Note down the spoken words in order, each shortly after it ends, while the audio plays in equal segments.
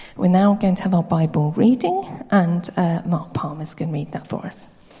We're now going to have our Bible reading, and Mark Palmer's going to read that for us.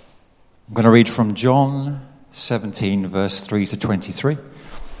 I'm going to read from John 17, verse 3 to 23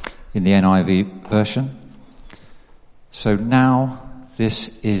 in the NIV version. So now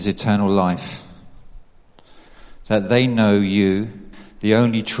this is eternal life, that they know you, the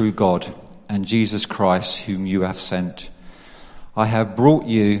only true God, and Jesus Christ, whom you have sent. I have brought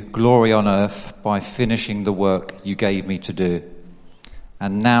you glory on earth by finishing the work you gave me to do.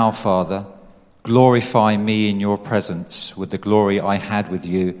 And now, Father, glorify me in your presence with the glory I had with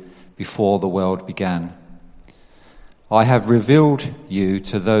you before the world began. I have revealed you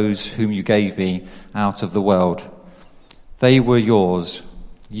to those whom you gave me out of the world. They were yours.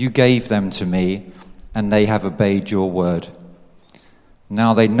 You gave them to me, and they have obeyed your word.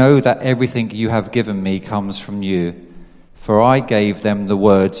 Now they know that everything you have given me comes from you. For I gave them the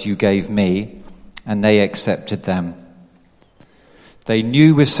words you gave me, and they accepted them. They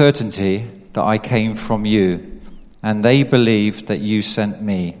knew with certainty that I came from you, and they believed that you sent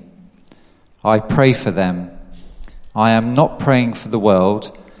me. I pray for them. I am not praying for the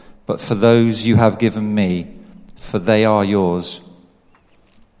world, but for those you have given me, for they are yours.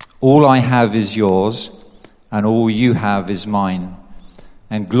 All I have is yours, and all you have is mine,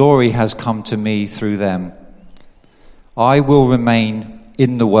 and glory has come to me through them. I will remain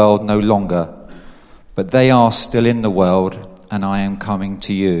in the world no longer, but they are still in the world, and I am coming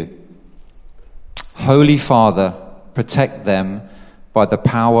to you. Holy Father, protect them by the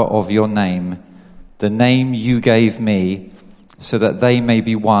power of your name, the name you gave me, so that they may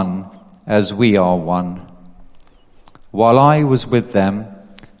be one as we are one. While I was with them,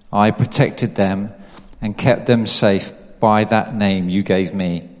 I protected them and kept them safe by that name you gave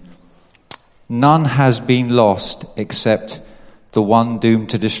me. None has been lost except the one doomed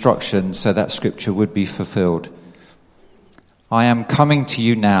to destruction, so that scripture would be fulfilled. I am coming to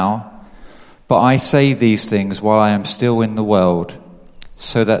you now, but I say these things while I am still in the world,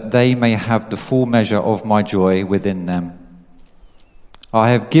 so that they may have the full measure of my joy within them.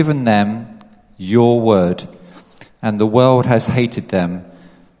 I have given them your word, and the world has hated them,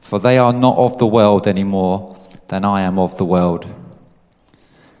 for they are not of the world any more than I am of the world.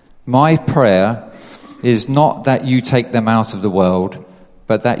 My prayer is not that you take them out of the world,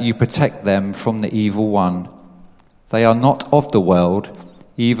 but that you protect them from the evil one. They are not of the world,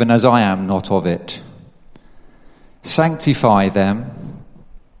 even as I am not of it. Sanctify them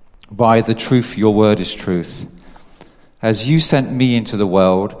by the truth. Your word is truth. As you sent me into the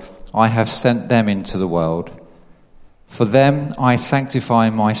world, I have sent them into the world. For them I sanctify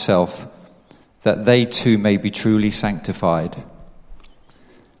myself, that they too may be truly sanctified.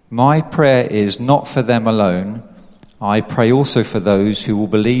 My prayer is not for them alone. I pray also for those who will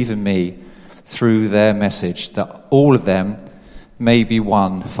believe in me through their message, that all of them may be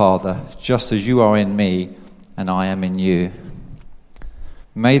one, Father, just as you are in me and I am in you.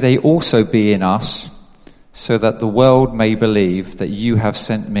 May they also be in us, so that the world may believe that you have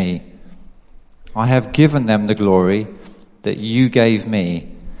sent me. I have given them the glory that you gave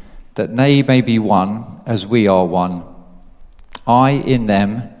me, that they may be one as we are one. I in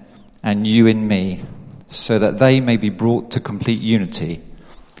them and you in me, so that they may be brought to complete unity.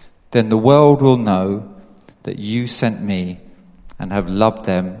 Then the world will know that you sent me and have loved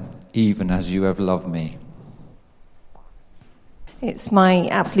them even as you have loved me. It's my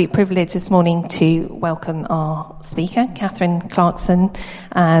absolute privilege this morning to welcome our speaker, Catherine Clarkson.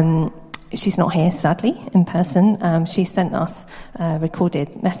 She's not here, sadly, in person. She sent us a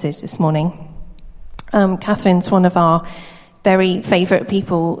recorded message this morning. Catherine's one of our very favourite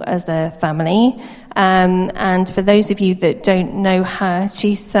people as a family. And for those of you that don't know her,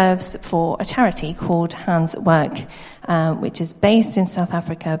 she serves for a charity called Hands at Work, which is based in South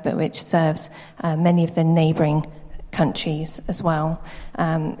Africa, but which serves many of the neighbouring countries as well.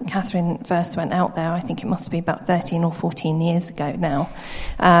 Catherine first went out there, I think it must be about 13 or 14 years ago now.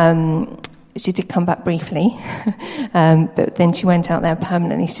 She did come back briefly, but then she went out there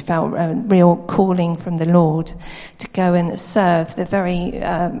permanently. She felt a real calling from the Lord to go and serve the very,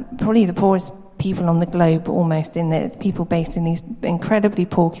 probably the poorest people on the globe, almost, in the people based in these incredibly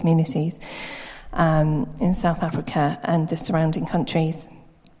poor communities in South Africa and the surrounding countries.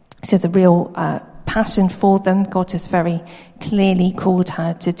 She has a real passion for them. God has very clearly called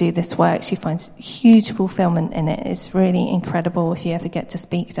her to do this work. She finds huge fulfillment in it. It's really incredible. If you ever get to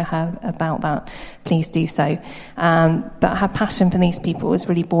speak to her about that, please do so. But her passion for these people was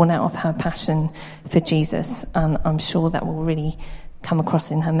really born out of her passion for Jesus, and I'm sure that will really come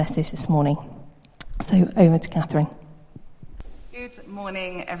across in her message this morning. So over to Catherine. Good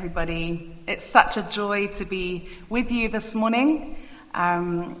morning, everybody. It's such a joy to be with you this morning.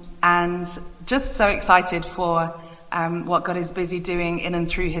 and just so excited for what God is busy doing in and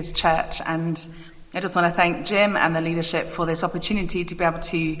through his church. And I just want to thank Jim and the leadership for this opportunity to be able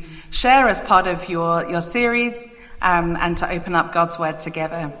to share as part of your series and to open up God's word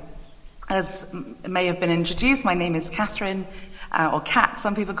together. As may have been introduced, my name is Catherine, or Kat,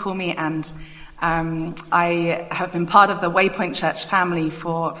 some people call me, and I have been part of the Waypoint Church family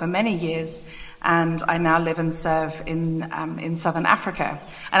for many years, and I now live and serve in southern Africa.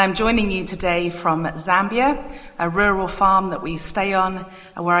 And I'm joining you today from Zambia, a rural farm that we stay on,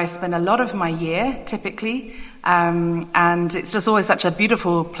 where I spend a lot of my year, typically. And it's just always such a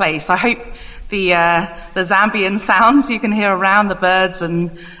beautiful place. I hope the Zambian sounds you can hear around, the birds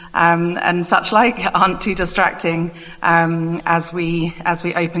and such like, aren't too distracting as we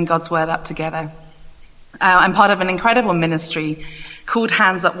open God's word up together. I'm part of an incredible ministry called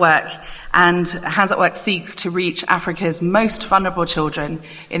Hands at Work, and Hands at Work seeks to reach Africa's most vulnerable children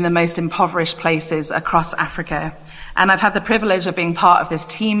in the most impoverished places across Africa. And I've had the privilege of being part of this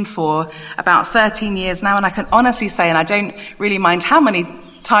team for about 13 years now, and I can honestly say, and I don't really mind how many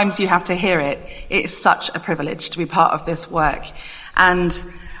times you have to hear it, it is such a privilege to be part of this work. And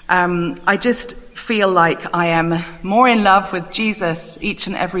I just feel like I am more in love with Jesus each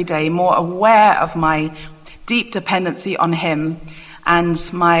and every day, more aware of my deep dependency on him and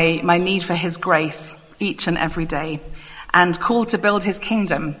my need for his grace each and every day, and called to build his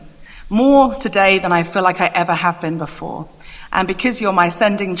kingdom more today than I feel like I ever have been before. And because you're my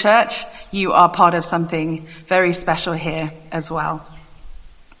sending church, you are part of something very special here as well.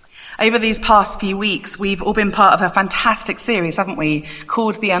 Over these past few weeks, we've all been part of a fantastic series, haven't we,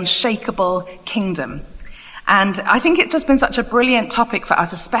 called The Unshakable Kingdom. And I think it's just been such a brilliant topic for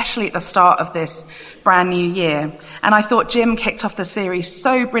us, especially at the start of this brand new year. And I thought Jim kicked off the series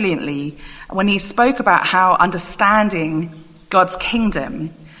so brilliantly when he spoke about how understanding God's kingdom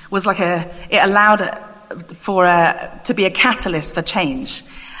was it allowed to be a catalyst for change,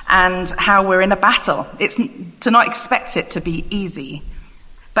 and how we're in a battle. It's to not expect it to be easy,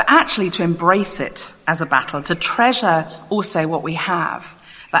 but actually to embrace it as a battle, to treasure also what we have,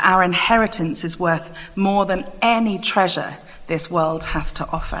 that our inheritance is worth more than any treasure this world has to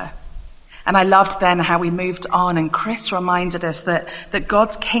offer. And I loved then how we moved on, and Chris reminded us that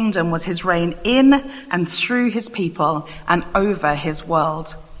God's kingdom was his reign in and through his people and over his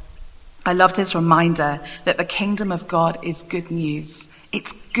world. I loved his reminder that the kingdom of God is good news.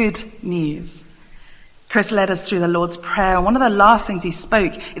 It's good news. Chris led us through the Lord's Prayer, and one of the last things he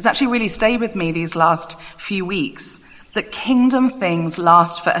spoke, it's actually really stayed with me these last few weeks, that kingdom things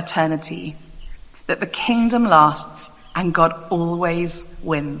last for eternity, that the kingdom lasts and God always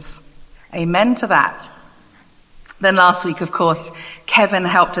wins. Amen to that. Then last week, of course, Kevin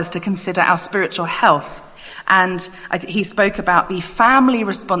helped us to consider our spiritual health, and he spoke about the family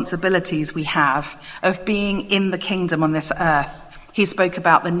responsibilities we have of being in the kingdom on this earth. He spoke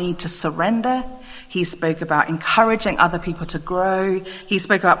about the need to surrender. He spoke about encouraging other people to grow. He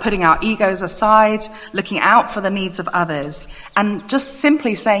spoke about putting our egos aside, looking out for the needs of others, and just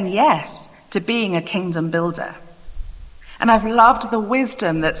simply saying yes to being a kingdom builder. And I've loved the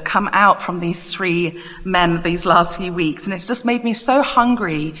wisdom that's come out from these three men these last few weeks, and it's just made me so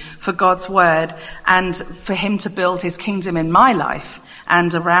hungry for God's word and for him to build his kingdom in my life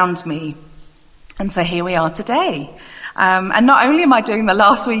and around me. And so here we are today. And not only am I doing the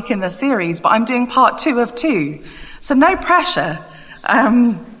last week in the series, but I'm doing part 2 of 2. So no pressure.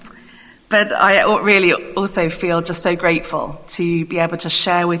 But I really also feel just so grateful to be able to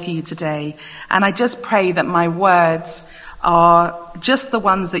share with you today. And I just pray that my words are just the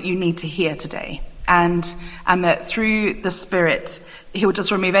ones that you need to hear today. And that through the Spirit, he will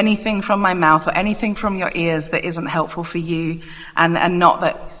just remove anything from my mouth or anything from your ears that isn't helpful for you, and not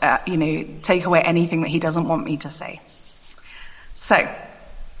that, take away anything that he doesn't want me to say. So,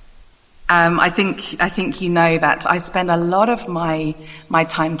 I think you know that I spend a lot of my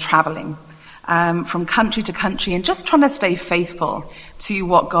time traveling from country to country and just trying to stay faithful to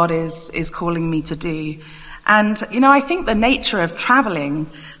what God is calling me to do. And, I think the nature of traveling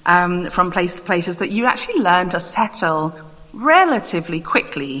from place to place is that you actually learn to settle relatively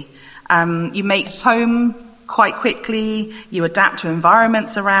quickly. You make home quite quickly, you adapt to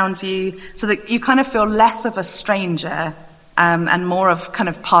environments around you, so that you kind of feel less of a stranger and more of kind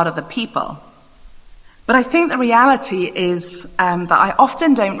of part of the people. But I think the reality is that I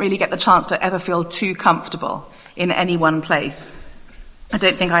often don't really get the chance to ever feel too comfortable in any one place. I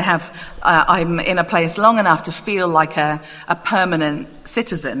don't think I'm in a place long enough to feel like a permanent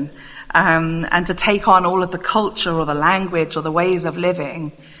citizen and to take on all of the culture or the language or the ways of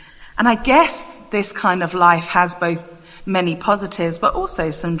living. And I guess this kind of life has both many positives, but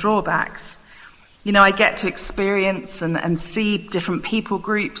also some drawbacks. You know, I get to experience and see different people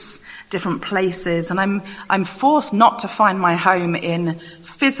groups, different places, and I'm forced not to find my home in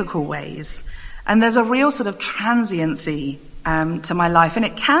physical ways. And there's a real sort of transiency to my life, and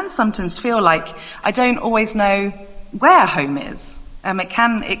it can sometimes feel like I don't always know where home is. It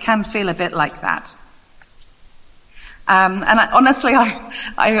can feel a bit like that. And honestly,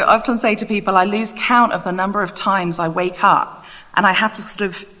 I often say to people, I lose count of the number of times I wake up and I have to sort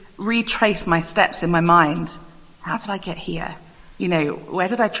of retrace my steps in my mind. How did I get here? You know, where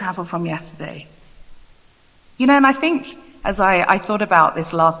did I travel from yesterday? You know, and I think as I thought about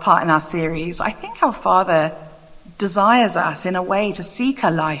this last part in our series, I think our Father desires us in a way to seek a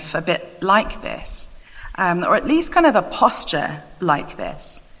life a bit like this, or at least kind of a posture like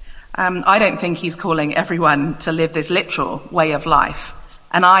this. I don't think he's calling everyone to live this literal way of life.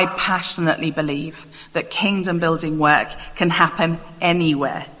 And I passionately believe that kingdom building work can happen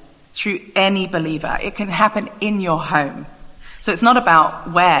anywhere, through any believer. It can happen in your home. So it's not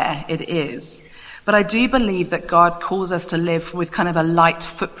about where it is. But I do believe that God calls us to live with kind of a light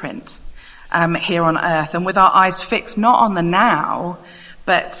footprint here on earth, and with our eyes fixed not on the now,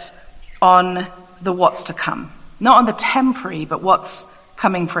 but on the what's to come. Not on the temporary, but what's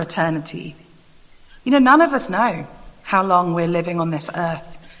coming for eternity. You know, none of us know how long we're living on this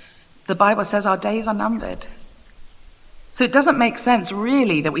earth. The Bible says our days are numbered. So it doesn't make sense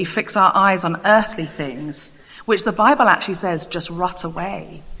really that we fix our eyes on earthly things, which the Bible actually says just rot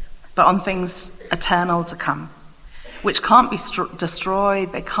away, but on things eternal to come, which can't be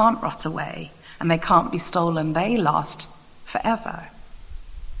destroyed, they can't rot away, and they can't be stolen. They last forever.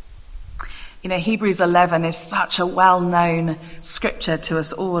 You know, Hebrews 11 is such a well-known scripture to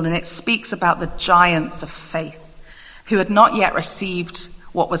us all, and it speaks about the giants of faith who had not yet received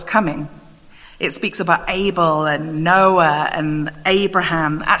what was coming. It speaks about Abel and Noah and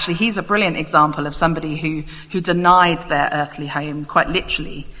Abraham. Actually, he's a brilliant example of somebody who denied their earthly home, quite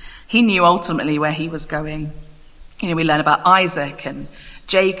literally. He knew ultimately where he was going. You know, we learn about Isaac and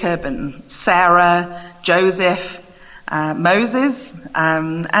Jacob and Sarah, Joseph, Moses,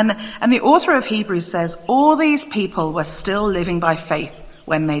 and the author of Hebrews says all these people were still living by faith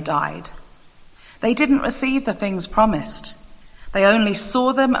when they died. They didn't receive the things promised. They only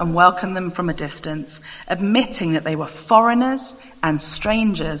saw them and welcomed them from a distance, admitting that they were foreigners and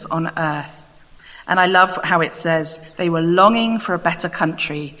strangers on earth. And I love how it says they were longing for a better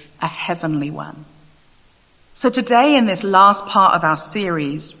country, a heavenly one. So today, in this last part of our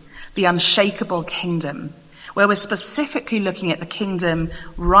series, The Unshakable Kingdom, where we're specifically looking at the kingdom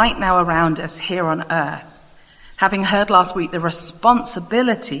right now around us here on earth, having heard last week the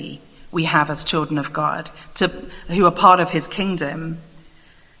responsibility we have as children of God who are part of his kingdom,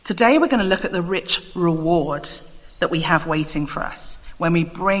 today we're going to look at the rich reward that we have waiting for us when we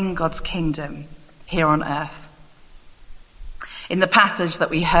bring God's kingdom here on earth. In the passage that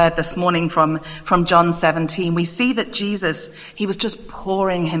we heard this morning from John 17, we see that Jesus, he was just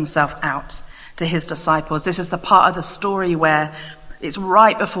pouring himself out to his disciples. This is the part of the story where it's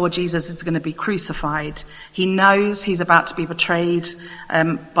right before Jesus is going to be crucified. He knows he's about to be betrayed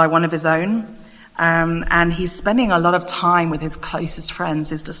by one of his own, and he's spending a lot of time with his closest friends,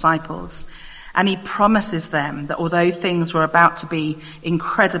 his disciples, and he promises them that although things were about to be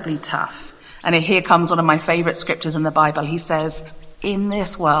incredibly tough, and here comes one of my favorite scriptures in the Bible, he says, in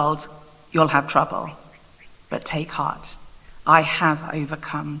this world you'll have trouble, but take heart, I have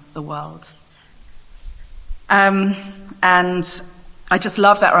overcome the world. And I just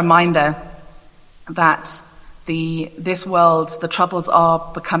love that reminder that this world, the troubles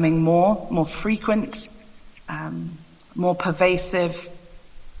are becoming more frequent, more pervasive.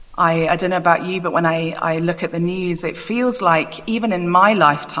 I don't know about you, but when I look at the news, it feels like even in my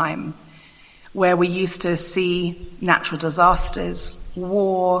lifetime, where we used to see natural disasters,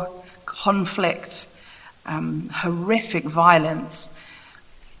 war, conflict, horrific violence,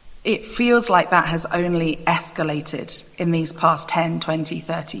 it feels like that has only escalated in these past 10, 20,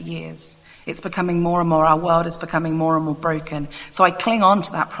 30 years. It's becoming more and more, our world is becoming more and more broken. So I cling on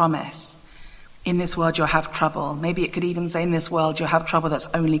to that promise. In this world you'll have trouble. Maybe it could even say in this world you'll have trouble that's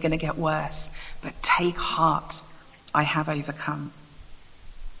only going to get worse. But take heart, I have overcome.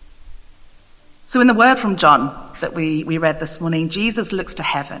 So in the word from John that we read this morning, Jesus looks to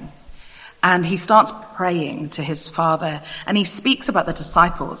heaven. And he starts praying to his Father, and he speaks about the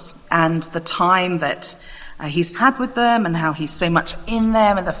disciples and the time that he's had with them and how he's so much in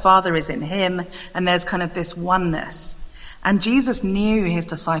them and the Father is in him, and there's kind of this oneness. And Jesus knew his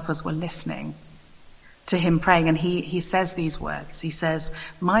disciples were listening to him praying, and he says these words. He says,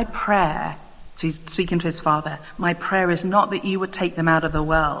 my prayer So he's speaking to his father. My prayer is not that you would take them out of the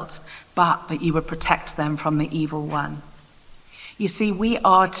world, but that you would protect them from the evil one. You see, we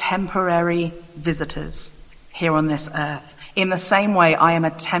are temporary visitors here on this earth. In the same way, I am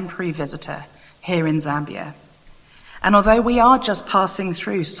a temporary visitor here in Zambia. And although we are just passing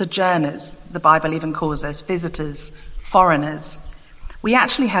through, sojourners, the Bible even calls us, visitors, foreigners, we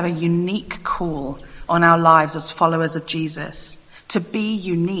actually have a unique call on our lives as followers of Jesus to be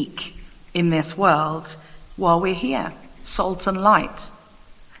unique in this world while we're here, salt and light.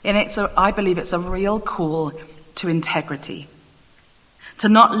 And I believe it's a real call to integrity, to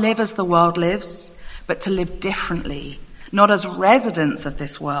not live as the world lives, but to live differently, not as residents of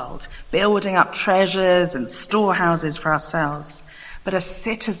this world, building up treasures and storehouses for ourselves, but as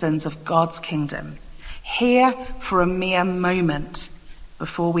citizens of God's kingdom, here for a mere moment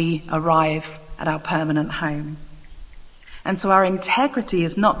before we arrive at our permanent home. And so our integrity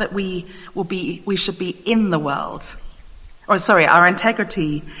is not that we should be in the world. Our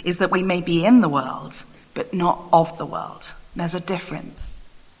integrity is that we may be in the world, but not of the world. There's a difference.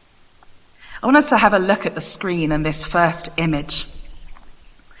 I want us to have a look at the screen and this first image.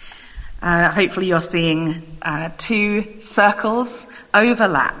 Hopefully you're seeing two circles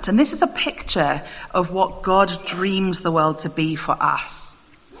overlapped. And this is a picture of what God dreams the world to be for us.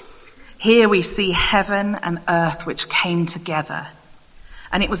 Here we see heaven and earth which came together.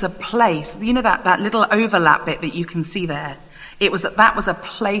 And it was a place, that little overlap bit that you can see there. That was a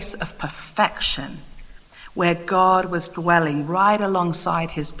place of perfection where God was dwelling right alongside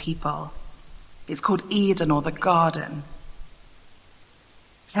his people. It's called Eden, or the garden.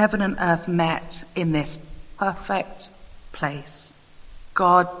 Heaven and earth met in this perfect place.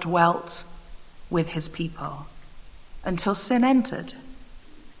 God dwelt with his people until sin entered.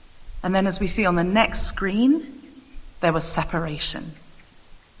 And then as we see on the next screen, there was separation.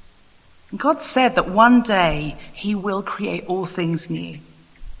 God said that one day he will create all things new.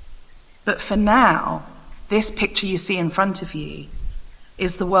 But for now, this picture you see in front of you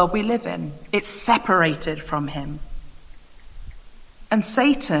is the world we live in. It's separated from him. And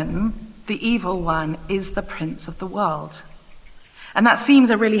Satan, the evil one, is the prince of the world. And that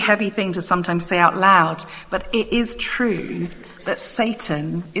seems a really heavy thing to sometimes say out loud, but it is true that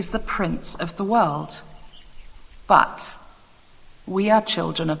Satan is the prince of the world. But we are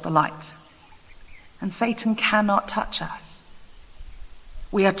children of the light, and Satan cannot touch us.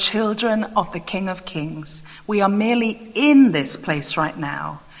 We are children of the King of Kings. We are merely in this place right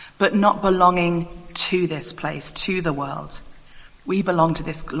now, but not belonging to this place, to the world. We belong to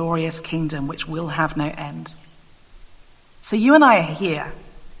this glorious kingdom which will have no end. So you and I are here,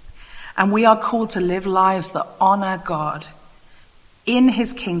 and we are called to live lives that honor God in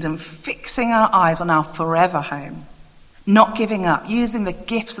his kingdom, fixing our eyes on our forever home, not giving up, using the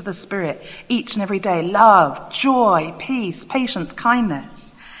gifts of the Spirit each and every day, love, joy, peace, patience,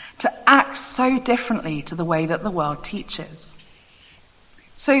 kindness, to act so differently to the way that the world teaches.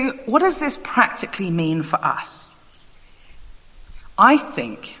 So what does this practically mean for us? I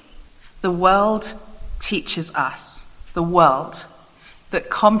think the world teaches us, that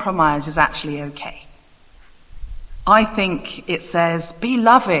compromise is actually okay. I think it says, be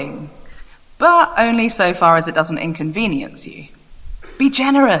loving, but only so far as it doesn't inconvenience you. Be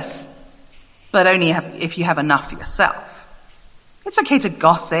generous, but only if you have enough for yourself. It's okay to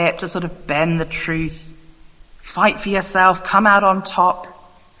gossip, to sort of bend the truth, fight for yourself, come out on top.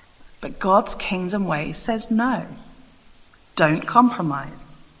 But God's kingdom way says no. Don't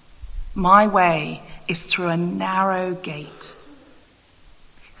compromise. My way is through a narrow gate.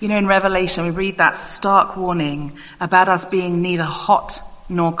 In Revelation, we read that stark warning about us being neither hot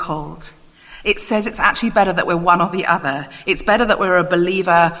nor cold. It says it's actually better that we're one or the other. It's better that we're a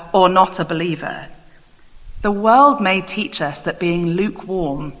believer or not a believer. The world may teach us that being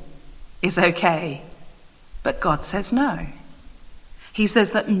lukewarm is okay, but God says no. He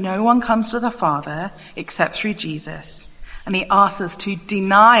says that no one comes to the Father except through Jesus. And he asks us to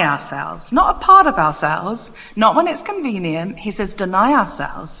deny ourselves, not a part of ourselves, not when it's convenient. He says, deny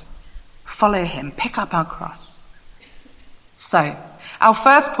ourselves, follow him, pick up our cross. So, our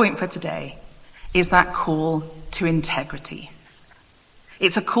first point for today is that call to integrity.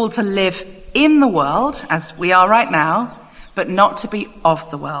 It's a call to live in the world, as we are right now, but not to be of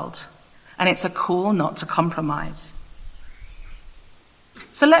the world. And it's a call not to compromise.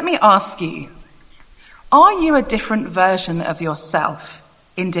 So let me ask you, are you a different version of yourself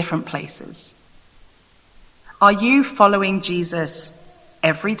in different places? Are you following Jesus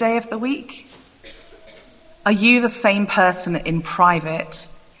every day of the week? Are you the same person in private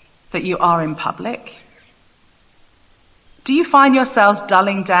that you are in public? Do you find yourselves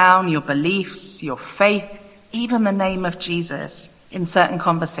dulling down your beliefs, your faith, even the name of Jesus in certain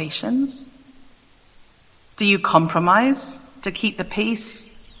conversations? Do you compromise to keep the peace,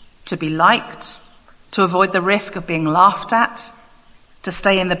 to be liked, to avoid the risk of being laughed at, to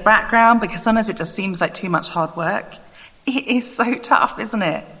stay in the background because sometimes it just seems like too much hard work? It is so tough, isn't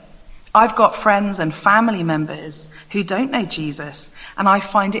it? I've got friends and family members who don't know Jesus, and I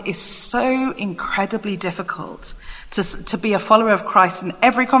find it is so incredibly difficult to be a follower of Christ in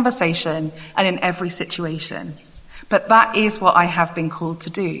every conversation and in every situation. But that is what I have been called to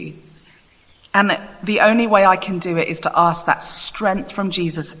do. And the only way I can do it is to ask that strength from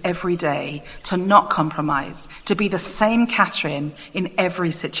Jesus every day to not compromise, to be the same Catherine in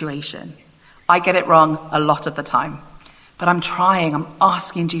every situation. I get it wrong a lot of the time, but I'm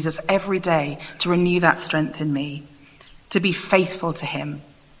asking Jesus every day to renew that strength in me, to be faithful to him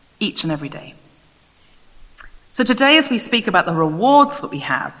each and every day. So today, as we speak about the rewards that we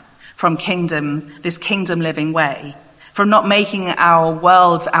have from this kingdom living way, from not making our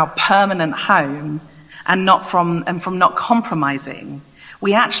world our permanent home and from not compromising,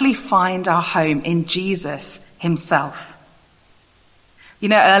 we actually find our home in Jesus himself. You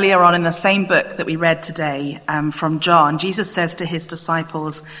know, earlier on in the same book that we read today from John, Jesus says to his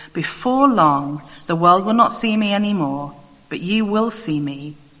disciples, "Before long, the world will not see me anymore, but you will see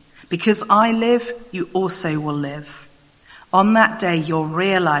me. Because I live, you also will live. On that day, you'll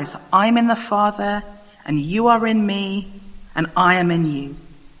realize I'm in the Father, and you are in me, and I am in you.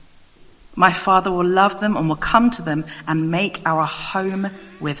 My Father will love them and will come to them and make our home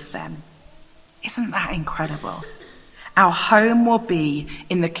with them." Isn't that incredible? Our home will be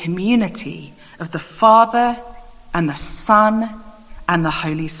in the community of the Father and the Son and the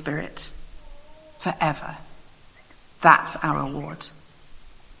Holy Spirit forever. That's our reward.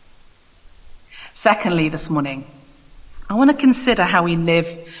 Secondly, this morning, I want to consider how we live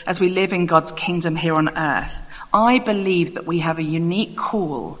as we live in God's kingdom here on earth. I believe that we have a unique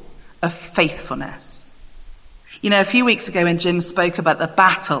call of faithfulness. You know, a few weeks ago when Jim spoke about the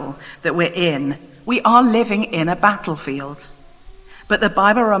battle that we're in, we are living in a battlefield. But the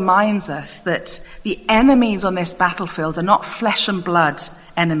Bible reminds us that the enemies on this battlefield are not flesh and blood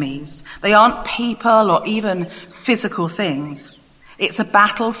enemies. They aren't people or even physical things. It's a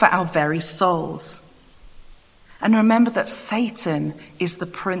battle for our very souls. And remember that Satan is the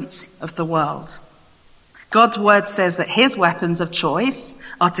prince of the world. God's word says that his weapons of choice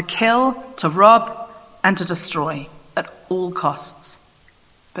are to kill, to rob, and to destroy at all costs.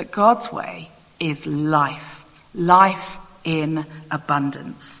 But God's way is life in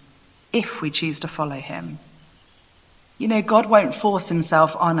abundance, if we choose to follow him. You know, God won't force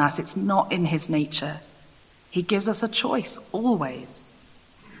himself on us. It's not in his nature. He gives us a choice, always.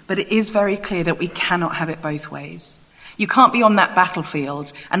 But it is very clear that we cannot have it both ways. You can't be on that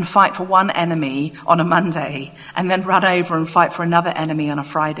battlefield and fight for one enemy on a Monday and then run over and fight for another enemy on a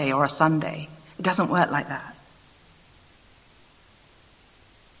Friday or a Sunday. It doesn't work like that.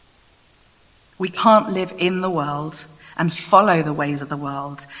 We can't live in the world and follow the ways of the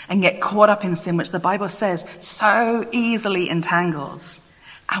world and get caught up in sin, which the Bible says so easily entangles.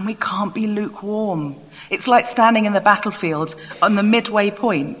 And we can't be lukewarm. It's like standing in the battlefield on the midway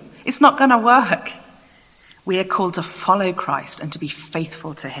point. It's not going to work. We are called to follow Christ and to be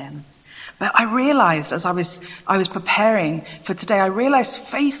faithful to him. But I realized as I was preparing for today, I realized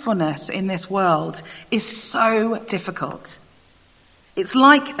faithfulness in this world is so difficult. It's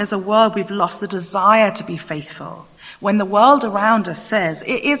like as a world we've lost the desire to be faithful. When the world around us says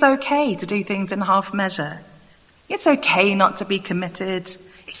it is okay to do things in half measure. It's okay not to be committed.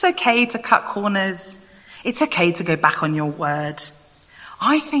 It's okay to cut corners. It's okay to go back on your word.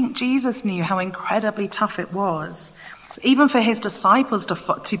 I think Jesus knew how incredibly tough it was, even for his disciples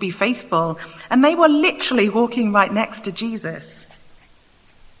to be faithful. And they were literally walking right next to Jesus.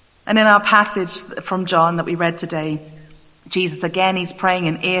 And in our passage from John that we read today, Jesus again, he's praying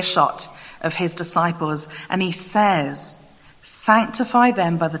in earshot of his disciples. And he says, "Sanctify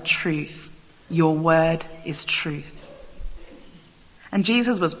them by the truth. Your word is truth." And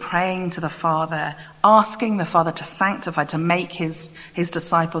Jesus was praying to the Father, asking the Father to sanctify, to make his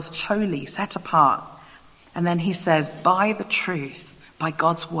disciples holy, set apart. And then he says, by the truth, by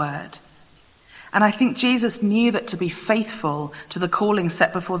God's word. And I think Jesus knew that to be faithful to the calling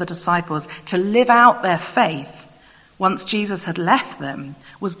set before the disciples, to live out their faith once Jesus had left them,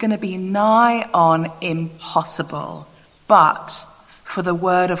 was going to be nigh on impossible. But for the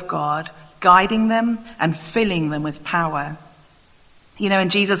word of God guiding them and filling them with power. You know,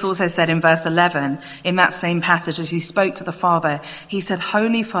 and Jesus also said in verse 11, in that same passage, as he spoke to the Father, he said,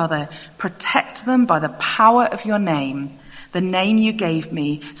 "Holy Father, protect them by the power of your name, the name you gave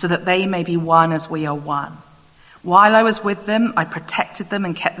me, so that they may be one as we are one. While I was with them, I protected them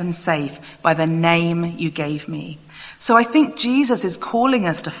and kept them safe by the name you gave me. So I think Jesus is calling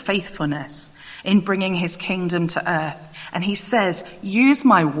us to faithfulness in bringing his kingdom to earth. And he says, use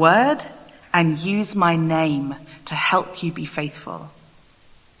my word and use my name to help you be faithful.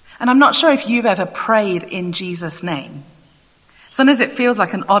 And I'm not sure if you've ever prayed in Jesus' name. Sometimes it feels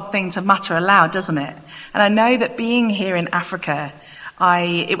like an odd thing to mutter aloud, doesn't it? And I know that being here in Africa,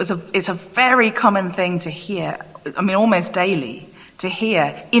 it's a very common thing to hear, almost daily, to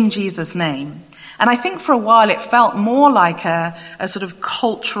hear in Jesus' name. And I think for a while it felt more like a sort of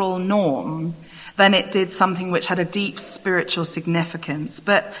cultural norm than it did something which had a deep spiritual significance.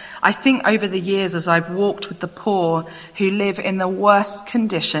 But I think over the years, as I've walked with the poor who live in the worst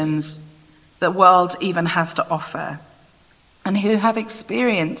conditions the world even has to offer, and who have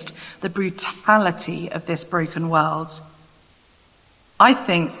experienced the brutality of this broken world, I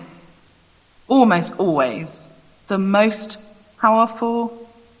think almost always the most powerful,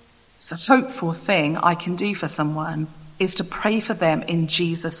 hopeful thing I can do for someone is to pray for them in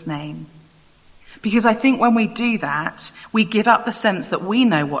Jesus' name. Because I think when we do that, we give up the sense that we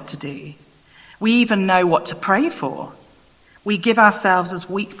know what to do. We even know what to pray for. We give ourselves as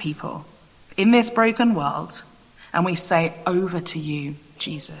weak people in this broken world, and we say, over to you,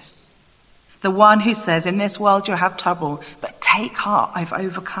 Jesus. The one who says, in this world you'll have trouble, but take heart, I've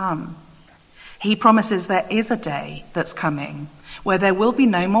overcome. He promises there is a day that's coming where there will be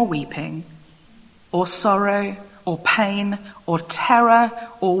no more weeping, or sorrow, or pain, or terror,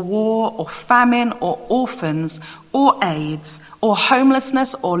 or war, or famine, or orphans, or AIDS, or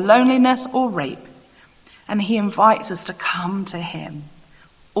homelessness, or loneliness, or rape. And he invites us to come to him,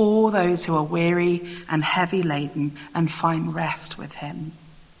 all those who are weary and heavy laden, and find rest with him.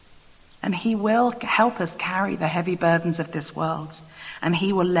 And he will help us carry the heavy burdens of this world, and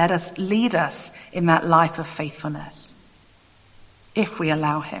he will lead us in that life of faithfulness, if we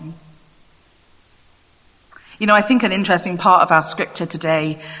allow him. I think an interesting part of our scripture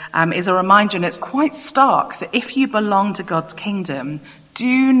today is a reminder, and it's quite stark, that if you belong to God's kingdom,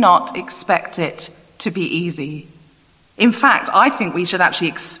 do not expect it to be easy. In fact, I think we should actually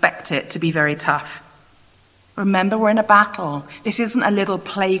expect it to be very tough. Remember, we're in a battle. This isn't a little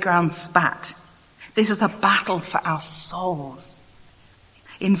playground spat. This is a battle for our souls.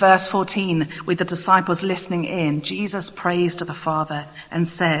 In verse 14, with the disciples listening in, Jesus prays to the Father and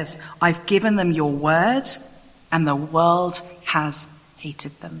says, I've given them your word, and the world has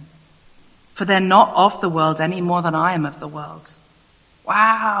hated them. For they're not of the world any more than I am of the world.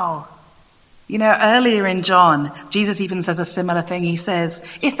 Wow. Earlier in John, Jesus even says a similar thing. He says,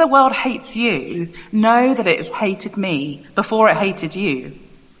 if the world hates you, know that it has hated me before it hated you.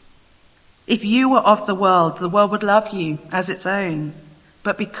 If you were of the world would love you as its own.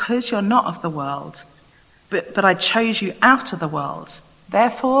 But because you're not of the world, but I chose you out of the world,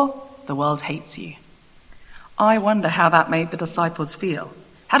 therefore the world hates you. I wonder how that made the disciples feel.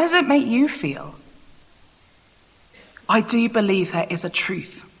 How does it make you feel? I do believe there is a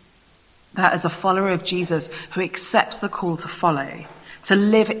truth that as a follower of Jesus who accepts the call to follow, to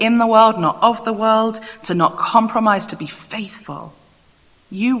live in the world, not of the world, to not compromise, to be faithful,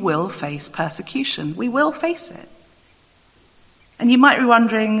 you will face persecution. We will face it. And you might be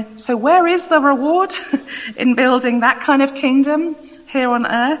wondering, so where is the reward in building that kind of kingdom here on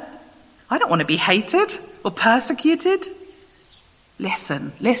earth? I don't want to be hated or persecuted.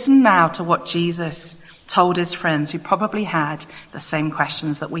 Listen now to what Jesus told his friends who probably had the same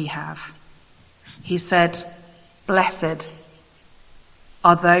questions that we have. He said, blessed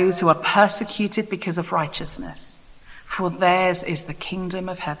are those who are persecuted because of righteousness, for theirs is the kingdom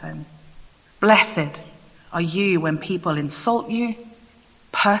of heaven. Blessed are you when people insult you,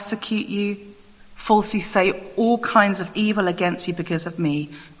 persecute you, falsely say all kinds of evil against you because of me.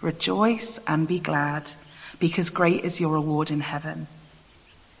 Rejoice and be glad, because great is your reward in heaven.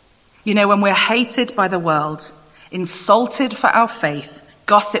 When we're hated by the world, insulted for our faith,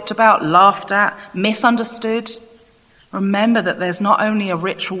 gossiped about, laughed at, misunderstood, remember that there's not only a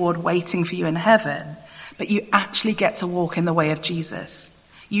rich reward waiting for you in heaven, but you actually get to walk in the way of Jesus.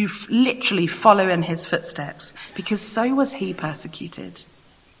 You literally follow in his footsteps, because so was he persecuted.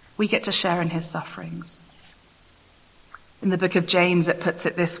 We get to share in his sufferings. In the book of James, it puts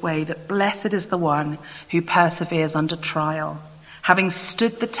it this way, that blessed is the one who perseveres under trial. Having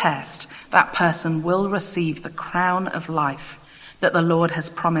stood the test, that person will receive the crown of life that the Lord has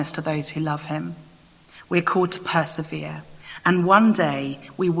promised to those who love him. We're called to persevere, and one day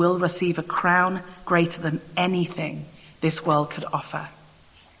we will receive a crown greater than anything this world could offer.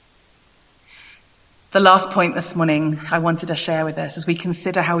 The last point this morning I wanted to share with us as we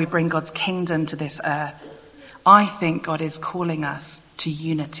consider how we bring God's kingdom to this earth. I think God is calling us to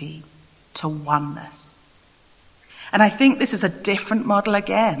unity, to oneness. And I think this is a different model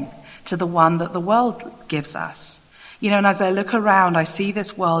again to the one that the world gives us. And as I look around, I see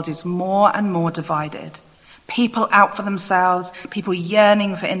this world is more and more divided. People out for themselves, people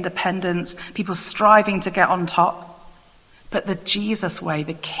yearning for independence, people striving to get on top. But the Jesus way,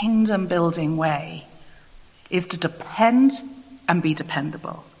 the kingdom building way, is to depend and be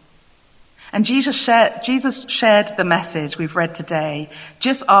dependable. And Jesus shared the message we've read today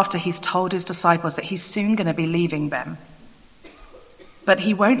just after he's told his disciples that he's soon going to be leaving them. But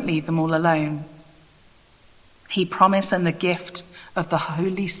he won't leave them all alone. He promised them the gift of the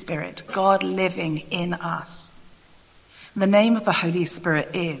Holy Spirit, God living in us. The name of the Holy Spirit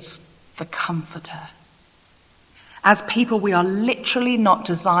is the Comforter. As people, we are literally not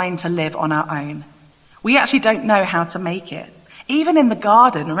designed to live on our own. We actually don't know how to make it. Even in the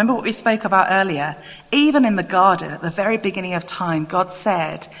garden, remember what we spoke about earlier? Even in the garden, at the very beginning of time, God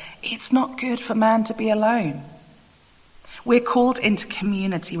said, it's not good for man to be alone. We're called into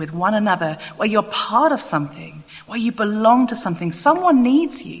community with one another, where you're part of something, where you belong to something. Someone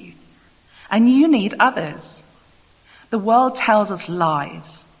needs you, and you need others. The world tells us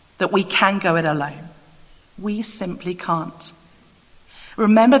lies, that we can go it alone. We simply can't.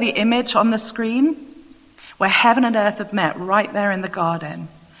 Remember the image on the screen? Where heaven and earth have met right there in the garden.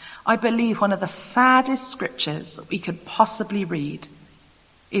 I believe one of the saddest scriptures that we could possibly read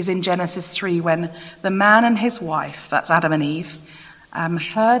is in Genesis 3, when the man and his wife, that's Adam and Eve,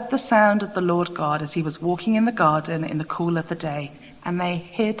 heard the sound of the Lord God as he was walking in the garden in the cool of the day, and they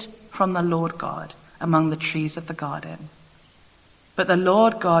hid from the Lord God among the trees of the garden. But the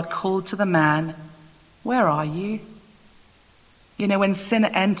Lord God called to the man, where are you? When sin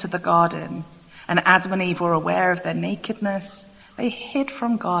entered the garden, and Adam and Eve were aware of their nakedness, they hid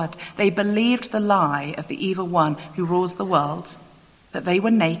from God. They believed the lie of the evil one who rules the world, that they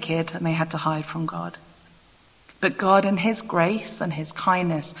were naked and they had to hide from God. But God, in his grace and his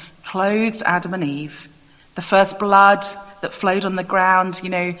kindness, clothed Adam and Eve. The first blood that flowed on the ground,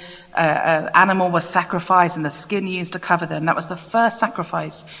 an animal was sacrificed and the skin used to cover them. That was the first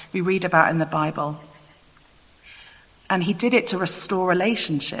sacrifice we read about in the Bible. And he did it to restore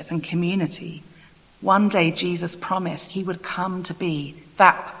relationship and community. One day Jesus promised he would come to be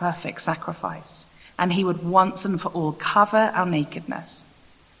that perfect sacrifice, and he would once and for all cover our nakedness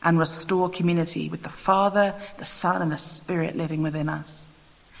and restore community with the Father, the Son, and the Spirit living within us.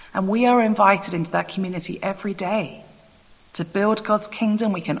 And we are invited into that community every day. To build God's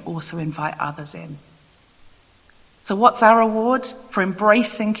kingdom, we can also invite others in. So what's our reward for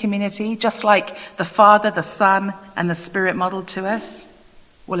embracing community, just like the Father, the Son, and the Spirit modeled to us?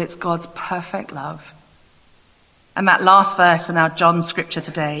 Well, it's God's perfect love. And that last verse in our John scripture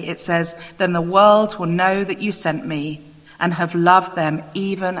today, it says, then the world will know that you sent me and have loved them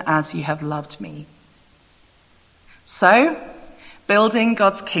even as you have loved me. So, building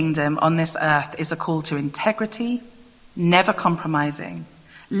God's kingdom on this earth is a call to integrity, never compromising,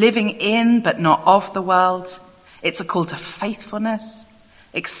 living in but not of the world. It's a call to faithfulness,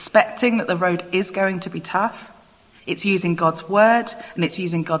 expecting that the road is going to be tough. It's using God's word and it's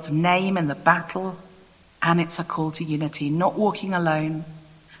using God's name in the battle. And it's a call to unity, not walking alone,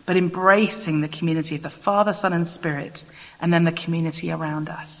 but embracing the community of the Father, Son, and Spirit, and then the community around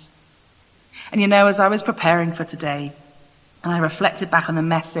us. And as I was preparing for today, and I reflected back on the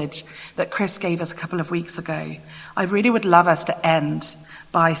message that Chris gave us a couple of weeks ago, I really would love us to end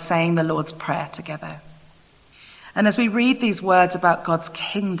by saying the Lord's Prayer together. And as we read these words about God's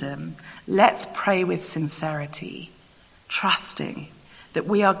kingdom, let's pray with sincerity, trusting that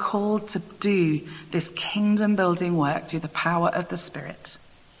we are called to do this kingdom-building work through the power of the Spirit.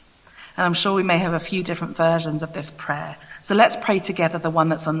 And I'm sure we may have a few different versions of this prayer. So let's pray together the one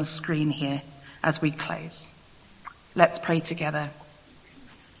that's on the screen here as we close. Let's pray together.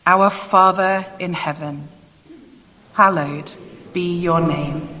 Our Father in heaven, hallowed be your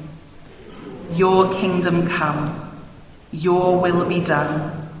name. Your kingdom come, your will be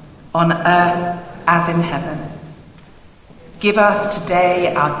done, on earth as in heaven. Give us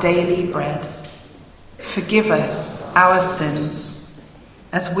today our daily bread. Forgive us our sins,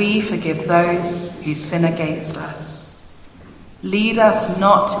 as we forgive those who sin against us. Lead us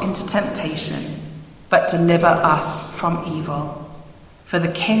not into temptation, but deliver us from evil. For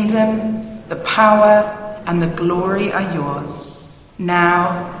the kingdom, the power, and the glory are yours,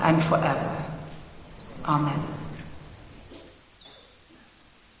 now and forever. Amen.